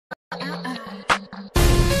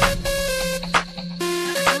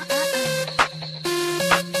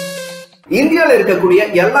இந்தியால இருக்கக்கூடிய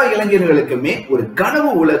எல்லா இளைஞர்களுக்குமே ஒரு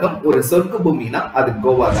கனவு உலகம், ஒரு சொர்க்க பூமினா அது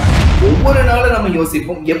கோவா தான். ஒவ்வொரு நாளும் நம்ம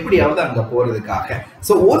யோசிப்போம் எப்படியாவது அங்க போறதுக்காக.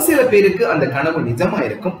 சோ ஒரு சில பேருக்கு அந்த கனவு நிஜமா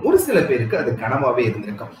இருக்கும், ஒரு சில பேருக்கு அது கனவாவே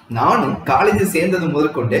இருந்திருக்கும். நானும் காலேஜ் சேர்ந்தது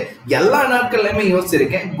முதற்கொண்டு எல்லா நாட்கள்லயுமே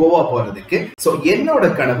யோசிச்சிருக்கேன் கோவா போறதுக்கு. சோ என்னோட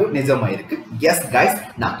கனவு நிஜமா இருக்கு. எஸ் கைஸ்,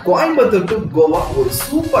 நான் கோயம்புத்தூர் டு கோவா ஒரு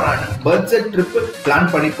சூப்பரான பட்ஜெட் ட்ரிப்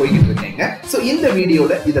பிளான் பண்ணி போயிட்டு இருக்கேங்க. சோ இந்த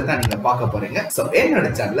வீடியோல இதைத்தான் நீங்க பார்க்க போறீங்க. சோ என்னோட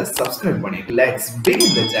சேனலை சப்ஸ்கிரைப் பண்ணிட்டு லெட்ஸ்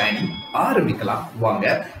பிகின் தி ஜர்னி. ஆரம்பிக்கலாம் வாங்க.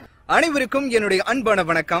 அனைவருக்கும் என்னுடைய அன்பான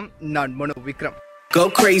வணக்கம். நான் மனோ Vikram. Go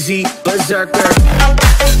crazy, berserker.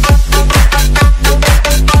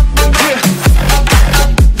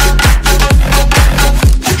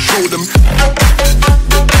 Show them.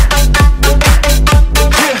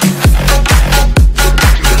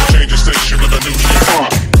 Change the station with a new shit.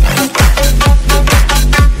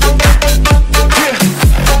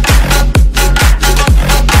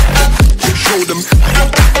 Show them.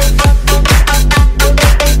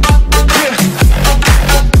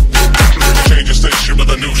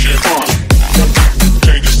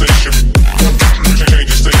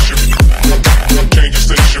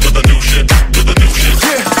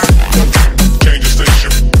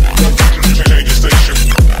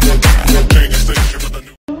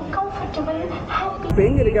 இப்போ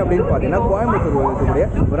எங்கே இருக்குது அப்படின்னு பார்த்தீங்கன்னா கோயம்புத்தூர் இருக்கக்கூடிய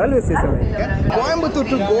ஒரு ரயில்வே ஸ்டேஷனில் இருக்கேன். கோயம்புத்தூர்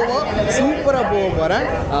டு கோவா சூப்பராக போக போகிறேன்.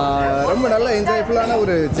 ரொம்ப நல்ல என்ஜாய்ஃபுல்லான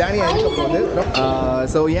ஒரு ஜேர்னியாக இருக்க போகுது.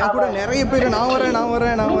 ஸோ என் கூட நிறைய பேர் நான் வரேன்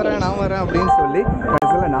அப்படின்னு சொல்லி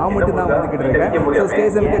கடைசியில் நான் மட்டும் தான் வந்துக்கிட்டு இருக்கேன். ஸோ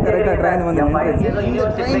ஸ்டேஷனுக்கு கரெக்டாக ட்ரெயின் வந்து நின்றுச்சு. இந்த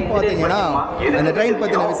ட்ரெயின் பார்த்தீங்கன்னா அந்த ட்ரெயின்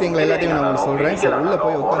பற்றின விஷயங்கள் எல்லாத்தையும் நான் உங்களுக்கு சொல்கிறேன். ஸோ உள்ளே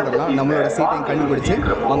போய் உட்காந்துடலாம். நம்மளோட சீட்டையும் கண்டுபிடிச்சு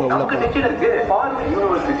அவங்க உள்ளே போய்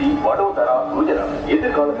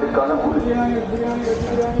எதிர்காலத்திற்கான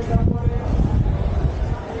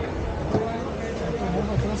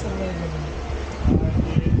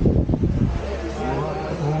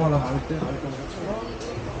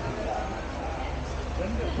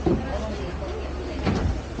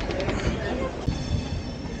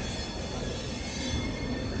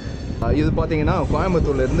இது பார்த்தீங்கன்னா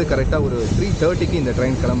கோயம்புத்தூர்லேருந்து கரெக்டாக ஒரு 3:30க்கு இந்த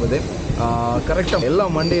ட்ரெயின் கிளம்புது. கரெக்டாக எல்லா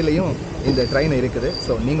மண்டேலையும் இந்த ட்ரெயின் இருக்குது.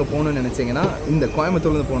 ஸோ நீங்கள் போகணுன்னு நினச்சிங்கன்னா, இந்த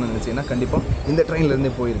கோயம்புத்தூர்லேருந்து போகணுன்னு நினச்சிங்கன்னா கண்டிப்பாக இந்த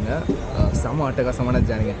ட்ரெயின்லேருந்தே போயிருங்க. செம அட்டகாசமான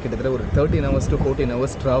ஜேர்னிங்க. கிட்டத்தட்ட ஒரு 13 hours to 14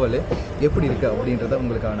 hours ட்ராவலு எப்படி இருக்குது அப்படின்றத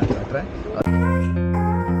உங்களுக்காக நான் காட்டுறேன்.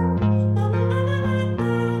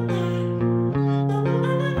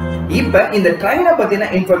 இப்ப இந்த ட்ரெயினை பத்தின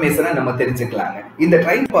இன்ஃபர்மேஷனை நம்ம தெரிஞ்சுக்கலாங்க. இந்த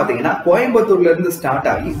ட்ரெயின் பாத்தீங்கன்னா கோயம்புத்தூர்ல இருந்து ஸ்டார்ட்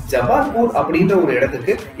ஆகி ஜபால்பூர் அப்படின்ற ஒரு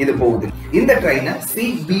இடத்துக்கு இது போகுது. இந்த ட்ரெயினை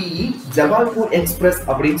CBE ஜபால்பூர் எக்ஸ்பிரஸ்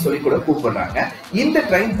அப்படின்னு சொல்லி கூட கூப்பிடுறாங்க. இந்த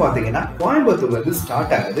ட்ரெயின் பாத்தீங்கன்னா கோயம்புத்தூர்ல இருந்து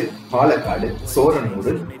ஸ்டார்ட் ஆகுது. பாலக்காடு,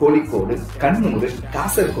 சோரனூர், கோழிக்கோடு, கண்ணூர்,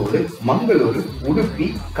 காசர்கோடு, மங்களூரு, உடுப்பி,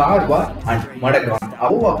 கார்வார் அண்ட் மடகான்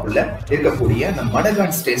கோவாக்குள்ள இருக்கக்கூடிய அந்த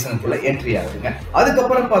மடகான் ஸ்டேஷனுக்குள்ள என்ட்ரி ஆகுதுங்க.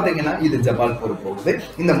 அதுக்கப்புறம் பாத்தீங்கன்னா இது ஜபால்பூர் போகுது.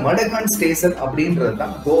 இந்த மடகான் ஸ்டேஷன் அப்படின்றது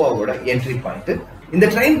தான் கோவாவோட என்ட்ரி பாயிண்ட். இந்த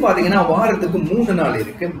ட்ரெயின் பாத்தீங்கன்னா வாரத்துக்கு 3 நாள்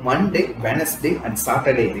இருக்கு. மண்டே, வெனஸ்டே அண்ட்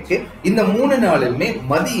சாட்டர்டே இருக்கு. இந்த 3 நாளுமே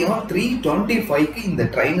மதியம் 3:25க்கு இந்த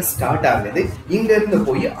ட்ரெயின் ஸ்டார்ட் ஆகுது. இங்க இருந்து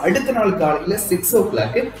போய் அடுத்த நாள் காலையில 6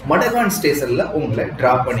 o'clock மடகான் ஸ்டேஷன்ல உங்களை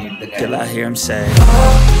டிராப் பண்ணிடுதுங்க.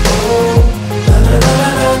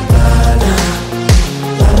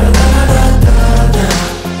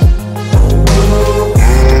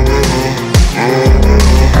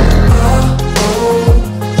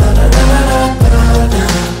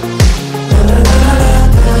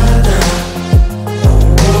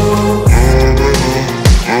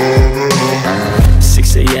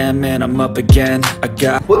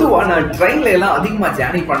 பொதுவா நான் ட்ரெயின்ல எல்லாம் அதிகமா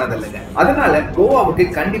ஜேர்னி பண்ணது இல்லைங்க. அதனால கோவாவுக்கு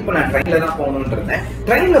கண்டிப்பா நான் ட்ரெயின்ல தான் போகணும்னு இருந்தேன்.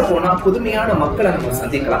 ட்ரெயின்ல போனா புதுமையான மக்களை நம்ம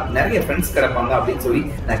சந்திக்கலாம், நிறைய ஃப்ரெண்ட்ஸ் கிடைப்பாங்க அப்படின்னு சொல்லி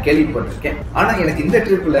நான் கேள்விப்பட்டிருக்கேன். ஆனா எனக்கு இந்த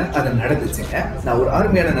ட்ரிப்ல அது நடந்துச்சுங்க. நான் ஒரு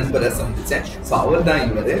அருமையான நண்பரை சந்திச்சேன். ஸோ அவர் தான்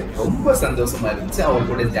இவரு. ரொம்ப சந்தோஷமா இருந்துச்சு அவர்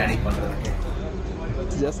கூட ஜேர்னி பண்றதுக்கு.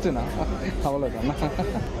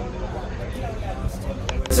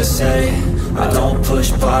 To say, I don't push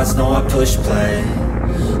pause, no I push play.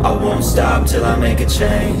 I won't stop till I make a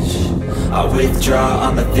change. I withdraw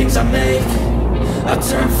on the things I make. I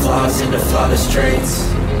turn flaws into flawless traits.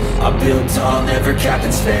 I build tall, never capped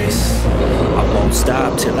in space. I won't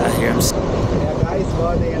stop till I hear him say. guys,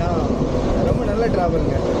 பாத்தீங்கன்னா ரொம்ப நல்ல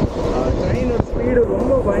டிராவலுங்க. ட்ரெயினோட speed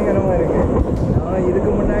ரொம்ப பயங்கரமாக இருக்குது.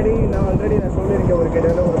 இதுக்கு முன்னாடி நான் already சொல்லியிருக்கேன், ஒரு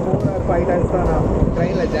கிட்டத்தட்ட ஒரு 4 or 5 times தான் நான்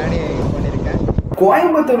ட்ரெயினில் ஜேர்னி பண்ணியிருக்கேன்.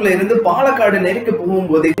 கோயம்புத்தூர்ல இருந்து பாலக்காடு நெருக்கி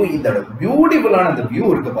போகும்போதே இதோட பியூட்டிஃபுல்லான அந்த வியூ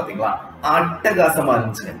இருக்கு பாத்தீங்களா, அட்டகாசமா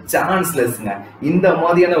இருந்துச்சுங்க, சான்ஸ்லெஸ்ங்க. இந்த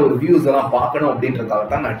மாதிரியான ஒரு வியூஸ் எல்லாம் பார்க்கணும் அப்படின்றதுக்காக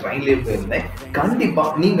தான் நான் ட்ரெயின்லயே போயிருந்தேன். கண்டிப்பா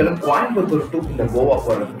நீங்களும் கோயம்புத்தூர் டு இந்த கோவா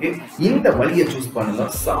போறதுக்கு இந்த வழியை சூஸ் பண்ணுங்க,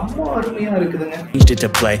 செம்ம அருமையா இருக்குதுங்க. To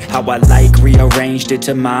play how I like, rearranged it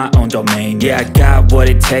to my own domain. Yeah, I got what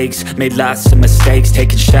it takes, made lots of mistakes,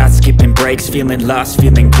 taking shots, skipping breaks, feeling lost,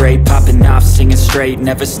 feeling great, popping off, singing straight,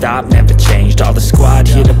 never stopped, never changed. All the squad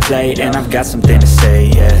here to play, and I've got something to say.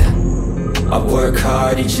 Yeah, I work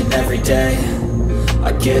hard each and every day,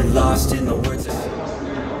 I get lost in the words of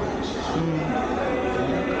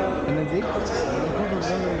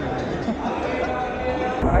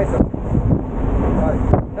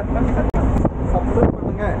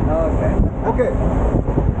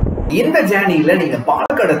இந்த ஜேர்னில நீங்க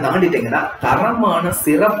பாலக்காடு தாண்டிட்டீங்கன்னா தரமான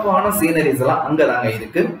சிறப்பான sceneries எல்லாம் அங்கதாங்க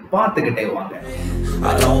இருக்கு, பார்த்துக்கிட்டே வாங்க.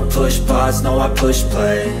 I don't push pause, no I push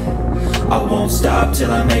play, I won't stop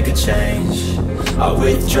till I make a change, I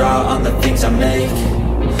withdraw on the things I make,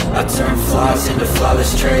 I turn flaws into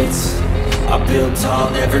flawless traits, I build tall,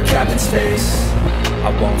 never capped in space,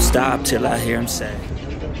 I won't stop till I hear him say.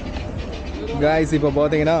 Guys, இப்போ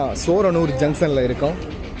பார்த்தீங்கன்னா சோரனூர் ஜங்ஷனில் இருக்கோம்.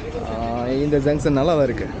 இந்த junction நல்லா தான்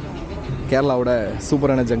இருக்குது, கேரளாவோட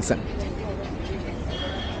சூப்பரான junction,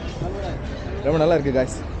 ரொம்ப நல்லா இருக்குது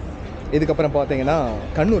guys. இதுக்கப்புறம் பார்த்தீங்கன்னா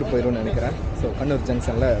கண்ணூர் போயிடும்னு நினைக்கிறேன். ஸோ கண்ணூர்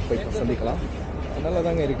ஜங்ஷனில் போய் சந்திக்கலாம். நல்லா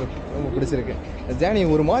தாங்க இருக்குது, ரொம்ப பிடிச்சிருக்கு. ஜேர்னி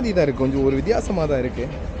ஒரு மாதிரி தான் இருக்குது, கொஞ்சம் ஒரு வித்தியாசமாக தான்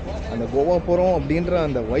இருக்குது. அந்த கோவா போகிறோம் அப்படின்ற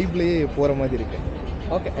அந்த வைப்லேயே போகிற மாதிரி இருக்குது.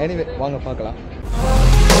 ஓகே, எனிவே வாங்க பார்க்கலாம்.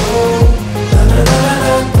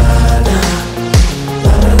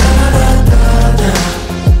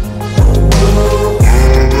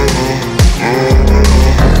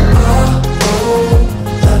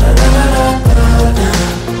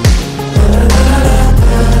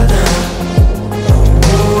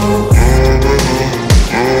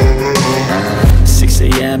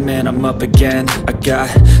 And I'm up again, I got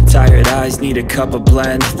tired eyes, need a cup of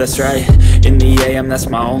blend, that's right, in the AM that's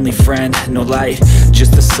my only friend, no light,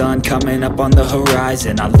 just the sun coming up on the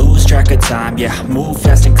horizon, I lose track of time, yeah, move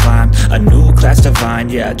fast and climb, a new class divine,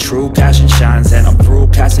 yeah, true passion shines, and I'm through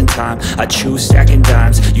passing time, I choose stacking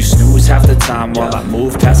dimes, you snooze half the time while I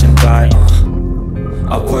move passing by,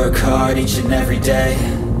 I work hard each and every day,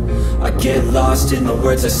 I get lost in the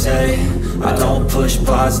words I say, I don't push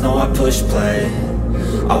pause, no I push play,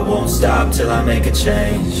 I won't stop till I make a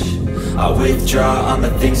change, I withdraw on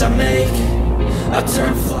the things I make, I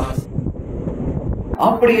turn flaws.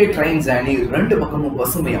 அப்படியே train journey ரெண்டு பக்கமும்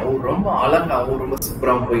பசுமையாகவும் ரொம்ப அழகாகவும் ரொம்ப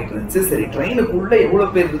சூப்பராகவும் போயிட்டு இருந்துச்சு. சரி, ட்ரெயினுக்குள்ள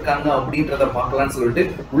எவ்வளவு பேர் இருக்காங்க அப்படின்றத பார்க்கலாம்னு சொல்லிட்டு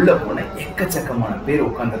உள்ள போன எக்கச்சக்கமான பேர்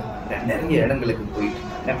உட்காந்துருந்தாங்க. நிறைய இடங்களுக்கு போயிட்டு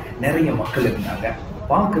இருந்தாங்க, நிறைய மக்கள் இருந்தாங்க.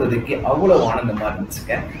 பார்க்கறதுக்கு அவ்வளவு ஆனந்தமா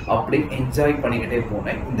இருந்துச்சுங்க. அப்படியே என்ஜாய் பண்ணிக்கிட்டே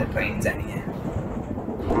போனேன் இந்த ட்ரெயின் ஜேர்னியை.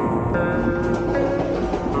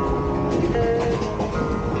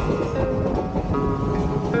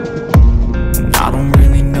 I don't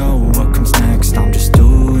really know what comes next, I'm just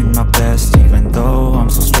doing my best even though I'm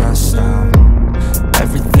so stressed out,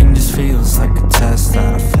 everything just feels like a test that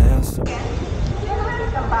I fail so. General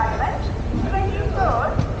compartment 24,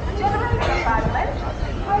 general compartment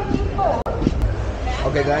 24.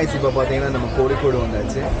 Okay guys, இப்போ பார்த்தீங்கன்னா நம்ம கோழிக்கோடு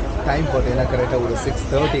வந்தாச்சு. Time பார்த்தீங்கன்னா கரெக்டாக ஒரு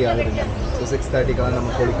 6:30 ஆகுதுங்க. So 6:30க்கெல்லாம்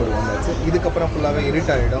நம்ம கோழிக்கோடு வந்தாச்சு. இதுக்கப்புறம் ஃபுல்லாகவே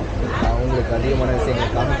இருட்டாகிடும், உங்களுக்கு அதிகமான விஷயங்களை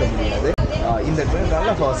காமிக்க முடியாது. இந்த ட்ரெயின்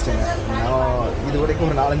நல்லா ஃபாஸ்ட்டுங்க. நான் இது வரைக்கும்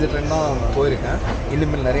ஒரு 4-5 ட்ரெயின் தான் போயிருக்கேன்,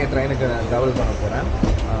 இனிமேல் நிறைய ட்ரெயினுக்கு நான் ட்ராவல் பண்ண போகிறேன்.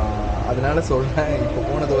 அதனால சொல்கிறேன், இப்போ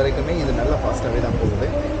போனது வரைக்குமே இது நல்லா ஃபாஸ்ட்டாகவே தான் போகுது.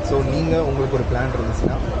 ஸோ நீங்கள் உங்களுக்கு ஒரு பிளான்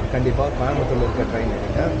இருந்துச்சுன்னா கண்டிப்பாக கோயம்புத்தூரில் இருக்க ட்ரெயின்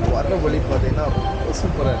எடுங்க. வர வழி பார்த்தீங்கன்னா ரொம்ப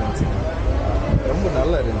சூப்பராக இருந்துச்சுங்க, ரொம்ப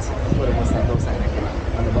நல்லா இருந்துச்சு. ரொம்ப ரொம்ப சந்தோஷம் எனக்கு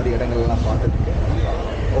அந்த மாதிரி இடங்கள்லாம் பார்த்ததுக்கு.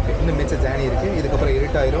 ஓகே, இன்னும் மிச்ச ஜேர்னி இருக்குது. இதுக்கப்புறம்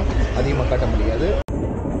இருட்டாயிரும், அதிகமாக காட்ட முடியாது.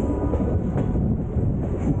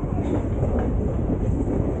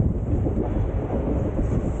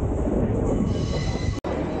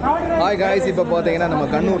 ஹாய் காய்ஸ், இப்போ பார்த்தீங்கன்னா நம்ம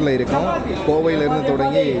கண்ணூரில் இருக்கோம். கோவையிலேருந்து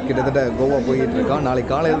தொடங்கி கிட்டத்தட்ட கோவா போயிட்டுருக்கோம்.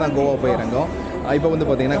 நாளைக்கு காலையில் தான் கோவா போயிருக்கோம். இப்போ வந்து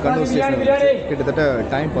பார்த்தீங்கன்னா கண்ணூர் ஸ்டேஷன் கிட்டத்தட்ட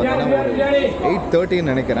டைம் பார்த்தீங்கன்னா ஒரு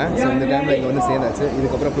 8:30ன்னு நினைக்கிறேன். ஸோ இந்த டைமில் இங்கே வந்து சேர்ந்தாச்சு.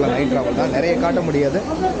 இதுக்கப்புறம் ஃபுல்லாக நைட் ட்ராவல் தான், நிறைய காட்ட முடியாது.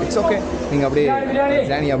 இட்ஸ் ஓகே, நீங்கள் அப்படியே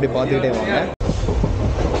ஜேர்னி அப்படியே பார்த்துக்கிட்டே வாங்க.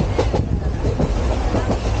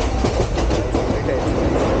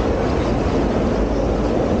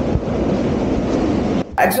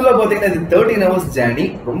 ஆக்சுவலா பாத்தீங்கன்னா இது 13 hours ஜேர்னி,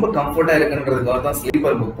 ரொம்ப கம்ஃபர்ட்டா இருக்குன்றதுக்காக தான்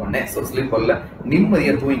ஸ்லீப்பர் புக் பண்ணேன். ஸோ ஸ்லீப்பர்ல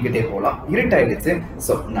நிம்மதியா தூங்கிக்கிட்டே போகலாம். இருட்டாயிடுச்சு.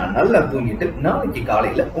 ஸோ நான் நல்லா தூங்கிட்டு நாளைக்கு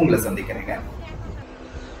காலையில உங்களை சந்திக்கிறேங்க.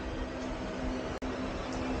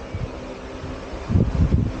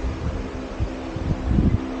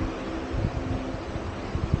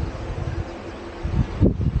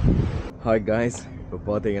 ஹாய் காய்ஸ், இப்போ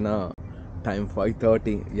பார்த்தீங்கன்னா டைம்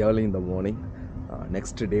 5:30 ஏர்லி இந்த மார்னிங்.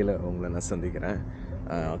 நெக்ஸ்ட் டேயில் உங்களை நான் சந்திக்கிறேன்.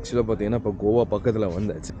 ஆக்சுவலாக பார்த்தீங்கன்னா இப்போ கோவா பக்கத்தில்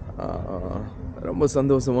வந்தாச்சு. ரொம்ப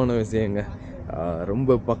சந்தோஷமான விஷயங்க.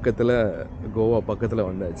 ரொம்ப பக்கத்தில், கோவா பக்கத்தில்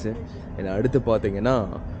வந்தாச்சு. ஏன்னா அடுத்து பார்த்தீங்கன்னா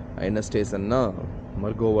என்ன ஸ்டேஷன்னா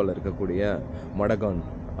மர்கோவாவில் இருக்கக்கூடிய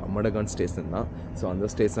மடகான் ஸ்டேஷன் தான். ஸோ அந்த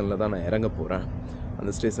ஸ்டேஷனில் தான் நான் இறங்க போகிறேன்.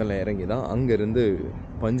 அந்த ஸ்டேஷனில் இறங்கி தான் அங்கேருந்து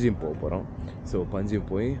பஞ்சிம் போக போகிறோம். ஸோ பஞ்சிம்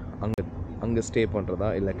போய் அங்கே ஸ்டே பண்ணுறதா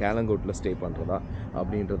இல்லை கேலங்கோட்டில் ஸ்டே பண்ணுறதா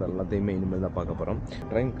அப்படின்றது எல்லாத்தையுமே இனிமேல் தான் பார்க்க போகிறோம்.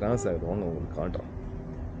 ட்ரெயின் கிராஸ் ஆகிடுவாங்க, உங்களுக்கு காட்டுறோம்.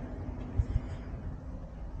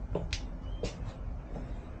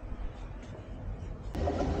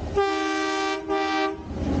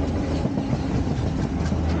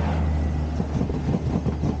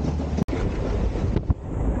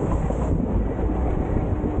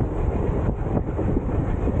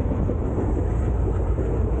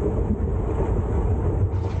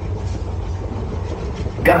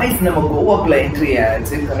 guys, நம்ம கோவாக்குள்ள என்ட்ரி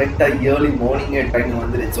ஆயிடுச்சு. கரெக்டா ஏர்லி மார்னிங்கே ட்ரெயின்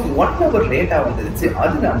வந்துருச்சு. 1 hour லேட்டா வந்துருச்சு.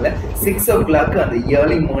 அதனால 6 o'clock அந்த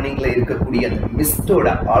ஏர்லி மார்னிங்ல இருக்கக்கூடிய அந்த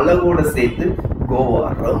மிஸ்டோட அளவோட சேர்த்து கோவா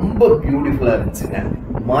ரொம்ப பியூட்டிஃபுல்லா இருந்துச்சுங்க.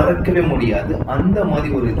 மறக்கவே முடியாது. அந்த மாதிரி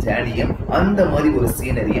ஒரு ஜேர்னியை, அந்த மாதிரி ஒரு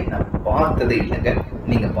சீனரியை நான் பார்த்ததே இல்லைங்க.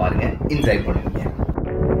 நீங்க பாருங்க, என்ஜாய் பண்ணுவீங்க.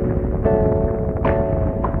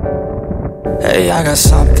 Hey, I got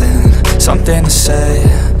something to say.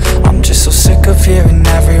 I'm just so sick of hearing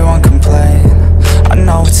everyone complain. I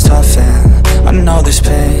know it's tough and I know there's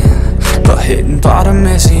pain, but hitting bottom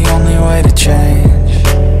is the only way to change.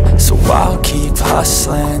 So I'll keep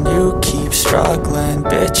hustling, you keep struggling.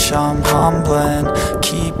 Bitch, I'm humbling,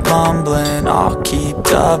 keep mumbling. I'll keep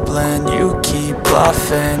doubling, you keep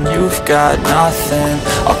bluffing. You've got nothing,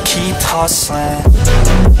 I'll keep hustling.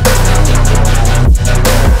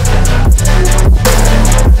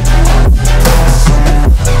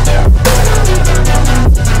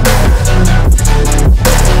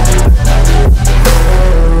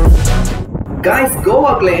 guys,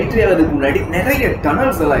 கோவாக்குள்ள entry ஆகிறதுக்கு முன்னாடி நிறைய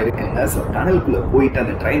tunnels எல்லாம் இருக்குங்க. So டனலுக்குள்ள போயிட்டு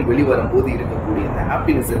அந்த train வெளியே வரும்போது இருக்கக்கூடிய அந்த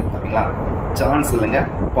ஹாப்பினஸ் இருக்கு பார்த்தீங்களா, சான்ஸ் இல்லைங்க.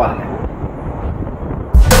 பாருங்க.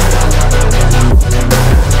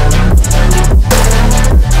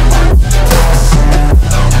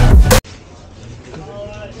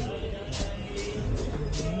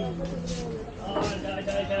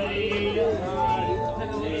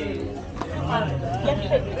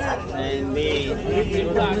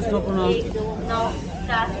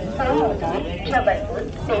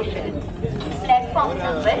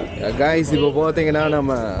 காய்ஸ், இப்போ பார்த்தீங்கன்னா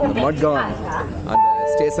நம்ம மட்கான் அந்த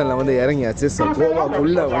ஸ்டேஷனில் வந்து இறங்கியாச்சு. ஸோ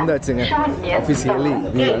கோவாக்குள்ளே வந்தாச்சுங்க. அஃபிஷியலி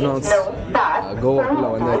அனௌன்ஸ் கோவாக்குள்ளே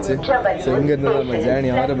வந்தாச்சு. ஸோ இங்கேருந்து நம்ம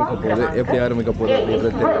ஜேர்னி ஆரம்பிக்க போகுது. எப்படி ஆரம்பிக்க போகுது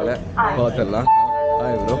அப்படின்றது தெரியல, பார்த்துடலாம்.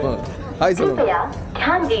 ஹாய் ப்ரோ, ஹாய் சொல்லுங்க.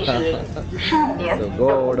 ஸோ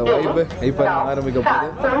கோவாவோட வைப்பு இப்போ ஆரம்பிக்க போகுது.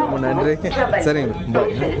 ரொம்ப நன்றி. சரிங்க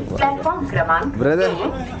பிரதர்,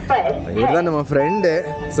 இவர் தான் நம்ம ஃப்ரெண்டு.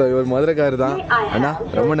 ஸோ இவர் மதுரைக்காரு தான். அண்ணா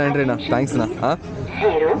ரொம்ப நன்றிண்ணா, தேங்க்ஸ்ண்ணா.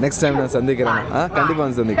 நெக்ஸ்ட் டைம் நான் சந்திக்கிறேன். கண்டிப்பாக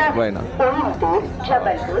நான் சந்திக்கிறேன். பாய்ண்ணா.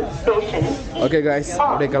 ஓகே காய்ஸ்,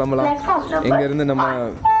 அப்படியே கிளம்பலாம். இங்கேருந்து நம்ம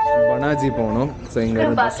பனாஜி போகணும். ஸோ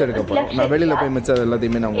இங்கேருந்து பஸ் எடுக்க போகிறோம். நான் வெளியில் போய் மிச்சம்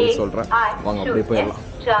எல்லாத்தையுமே நான் உங்களுக்கு சொல்கிறேன். வாங்க அப்படியே போயிடலாம்.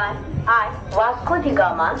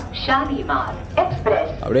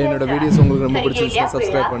 அப்படியே என்னோட வீடியோஸ் உங்களுக்கு ரொம்ப பிடிச்சிருந்துச்சுன்னா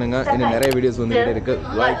சப்ஸ்கிரைப் பண்ணுங்க. இன்னும் நிறைய வீடியோஸ் வந்துகிட்டே இருக்கு.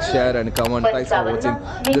 Like, share and comment. Thanks for வாட்சிங்.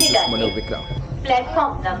 திஸ் இஸ் மனு Vikram.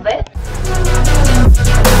 Platform number.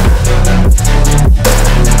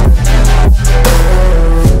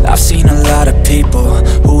 I've seen a lot of people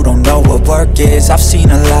who don't know what work is. I've seen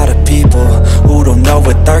a lot of people who don't know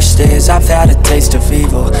what thirst is. I've had a taste of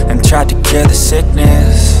evil and tried to cure the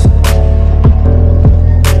sickness,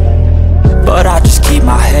 but I just keep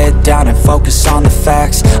my head down and focus on the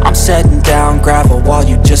facts. I'm setting down gravel while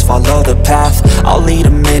you just follow the path. I'll lead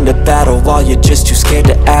them into battle while you're just too scared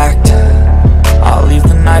to act. I'll leave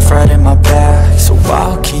the knife right in my back. So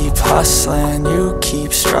I'll keep hustling, you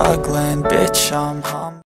keep struggling. Bitch, I'm humble.